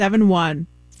888-978-71.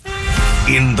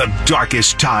 In the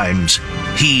darkest times,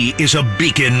 he is a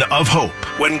beacon of hope.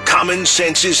 When common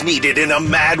sense is needed in a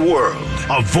mad world,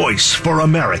 a voice for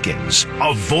Americans,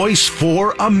 a voice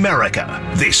for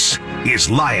America. This is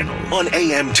Lionel on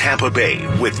AM Tampa Bay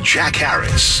with Jack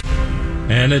Harris.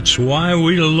 And it's why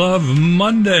we love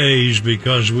Mondays,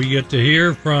 because we get to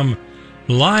hear from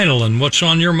Lionel. And what's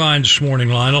on your mind this morning,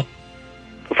 Lionel?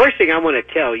 The first thing I want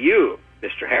to tell you,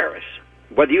 Mr. Harris,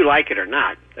 whether you like it or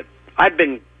not, that I've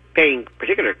been paying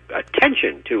particular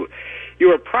attention to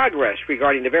your progress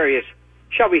regarding the various,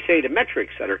 shall we say, the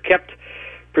metrics that are kept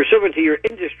pursuant to your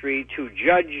industry to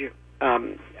judge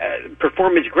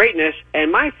performance greatness.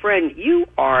 And my friend, you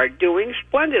are doing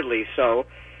splendidly. So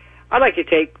I'd like to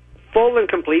take full and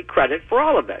complete credit for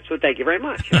all of that. So thank you very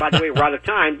much. And by the way, we're out of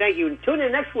time. Thank you. Tune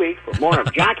in next week for more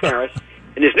of Jack Harris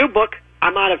and his new book,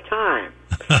 I'm Out of Time.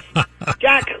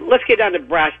 Jack, let's get down to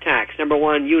brass tacks. Number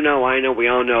one, you know, I know, we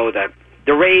all know that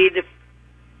the raid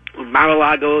on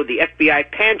Mar-a-Lago, the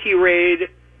FBI panty raid,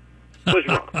 was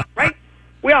wrong, right?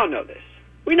 We all know this.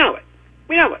 We know it.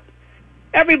 We know it.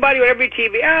 Everybody on every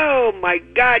TV, oh my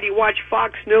God, you watch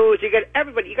Fox News, you got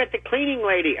everybody, you got the cleaning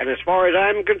lady, and as far as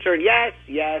I'm concerned, yes.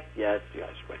 It's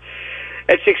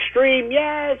extreme,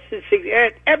 yes,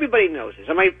 everybody knows this.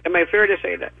 Am I fair to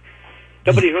say that?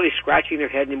 Nobody's really scratching their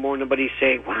head anymore. Nobody's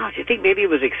saying, wow, do you think maybe it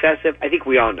was excessive? I think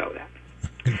we all know that.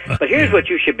 But here's what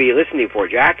you should be listening for,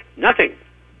 Jack. Nothing.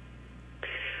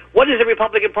 What is the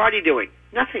Republican Party doing?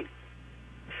 Nothing.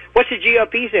 What's the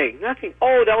GOP saying? Nothing.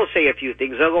 Oh, they'll say a few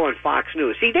things. They'll go on Fox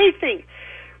News. See, they think,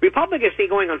 Republicans think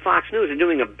going on Fox News and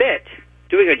doing a bit,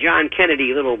 doing a John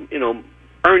Kennedy little,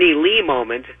 Ernie Lee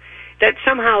moment, that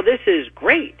somehow this is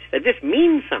great, that this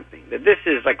means something, that this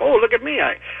is like, oh, look at me.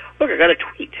 I got a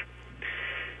tweet.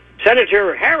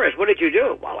 Senator Harris, what did you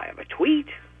do? Well, I have a tweet.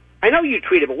 I know you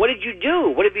tweeted, but what did you do?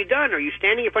 What have you done? Are you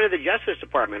standing in front of the Justice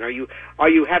Department? Are you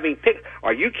having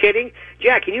Are you kidding?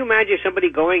 Jack, can you imagine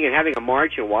somebody going and having a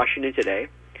march in Washington today?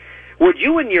 Would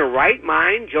you in your right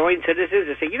mind join citizens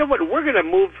and say, you know what, we're going to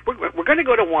move, we're going to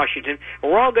go to Washington,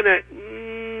 and we're all going to,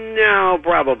 no,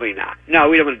 probably not. No,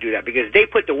 we don't want to do that because they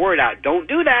put the word out. Don't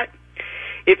do that.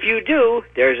 If you do,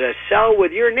 there's a cell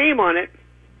with your name on it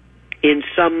in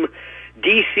some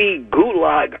D.C.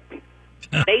 gulag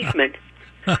basement.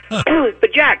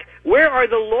 But, Jack, where are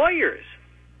the lawyers?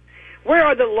 Where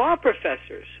are the law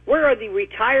professors? Where are the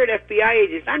retired FBI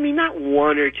agents? I mean, not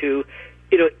one or two,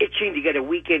 itching to get a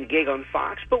weekend gig on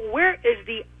Fox, but where is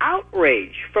the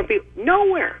outrage from people?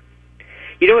 Nowhere.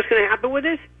 You know what's going to happen with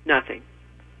this? Nothing.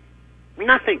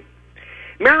 Nothing.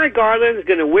 Merrick Garland is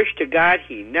going to wish to God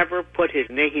he never put his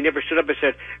name, he never stood up and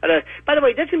said, by the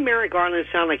way, doesn't Merrick Garland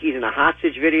sound like he's in a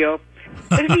hostage video?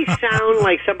 Doesn't he sound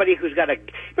like somebody who's got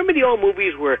remember the old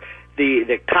movies where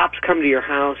the cops come to your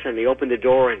house and they open the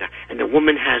door and the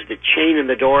woman has the chain in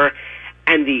the door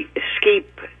and the escape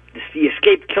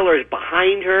killer is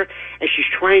behind her and she's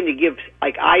trying to give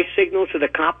like eye signals to the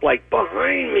cop like,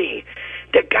 behind me,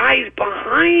 the guy's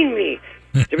behind me.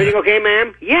 Is everything okay,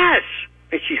 ma'am? Yes.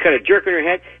 And she's kind of jerking her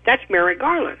head. That's Merrick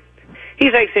Garland.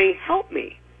 He's like saying, help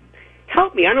me.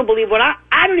 Help me. I don't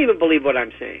even believe what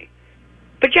I'm saying.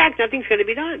 But, Jack, nothing's going to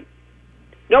be done.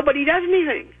 Nobody does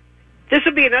anything. This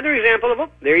would be another example of,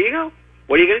 there you go.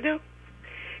 What are you going to do?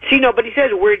 See, nobody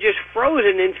says we're just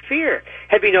frozen in fear.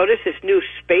 Have you noticed this new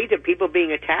spate of people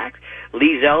being attacked?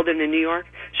 Lee Zeldin in New York,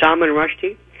 Salman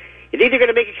Rushdie. You think they're going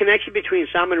to make a connection between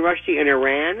Salman Rushdie and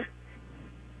Iran?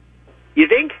 You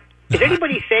think? Is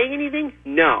anybody saying anything?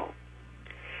 No.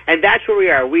 And that's where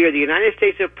we are. We are the United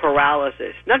States of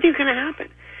paralysis. Nothing's going to happen.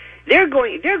 They're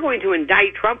going to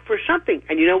indict Trump for something.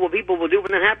 And you know what people will do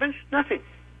when that happens? Nothing.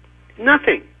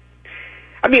 Nothing.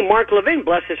 I mean, Mark Levin,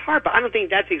 bless his heart, but I don't think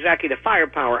that's exactly the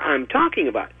firepower I'm talking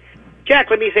about.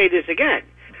 Jack, let me say this again.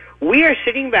 We are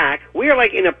sitting back. We are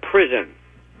like in a prison,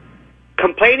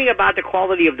 complaining about the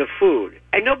quality of the food.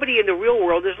 And nobody in the real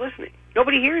world is listening.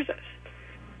 Nobody hears us.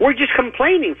 We're just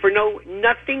complaining for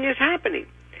nothing is happening.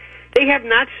 They have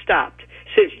not stopped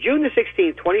since June the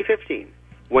 16th, 2015,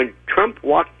 when Trump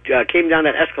came down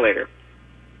that escalator,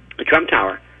 the Trump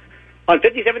Tower, on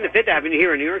 57th and 5th Avenue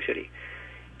here in New York City.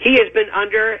 He has been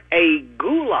under a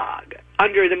gulag,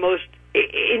 under the most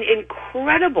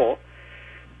incredible,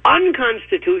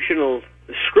 unconstitutional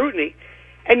scrutiny,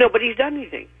 and nobody's done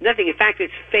anything. Nothing. In fact,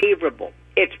 it's favorable.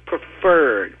 It's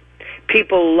preferred.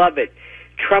 People love it.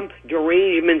 Trump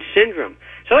derangement syndrome.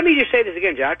 So let me just say this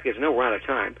again, Jack, because I know we're out of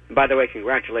time. And by the way,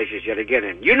 congratulations yet again.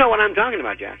 And you know what I'm talking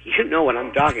about, Jack. You know what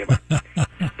I'm talking about.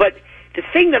 But the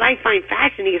thing that I find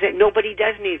fascinating is that nobody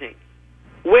does anything.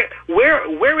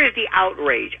 Where is the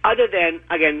outrage other than,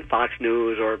 again, Fox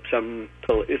News or some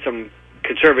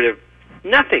conservative,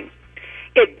 nothing.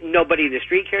 Nobody in the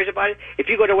street cares about it. If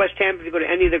you go to West Tampa, if you go to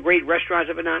any of the great restaurants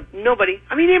of it now, nobody.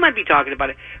 I mean, they might be talking about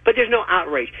it, but there's no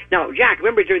outrage. Now, Jack,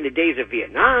 remember during the days of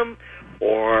Vietnam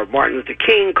or Martin Luther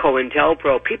King,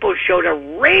 COINTELPRO, people showed a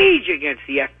rage against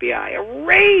the FBI, a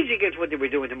rage against what they were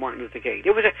doing to Martin Luther King.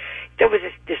 There was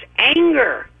this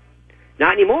anger.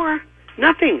 Not anymore.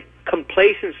 Nothing.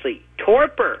 Complacency,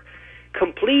 torpor,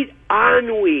 complete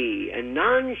ennui, and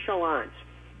nonchalance.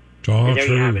 And there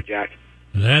you have it, Jack.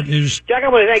 That is Jack, I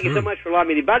want to thank true. you so much for allowing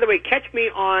me to. By the way, catch me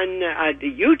on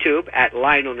the YouTube at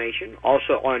Lionel Nation,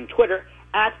 also on Twitter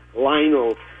at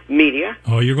Lionel Media.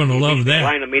 Oh, you're going to love that.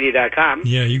 LionelMedia.com.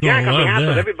 Yeah, you're going to love that. Jack, on behalf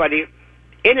of everybody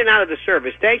in and out of the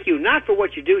service, thank you not for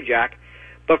what you do, Jack,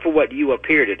 but for what you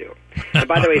appear to do. And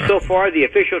by the way, so far, the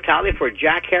official tally for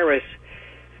Jack Harris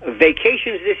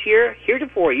vacations this year,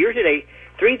 heretofore, year to date,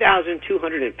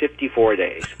 3,254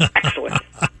 days. Excellent.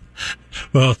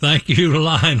 Well, thank you,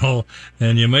 Lionel,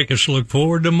 and you make us look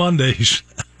forward to Mondays.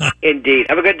 Indeed.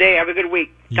 Have a good day. Have a good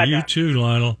week. Ta-ta. You too,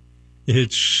 Lionel.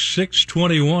 It's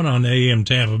 6:21 on AM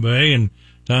Tampa Bay, and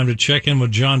time to check in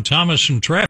with John Thomas and traffic.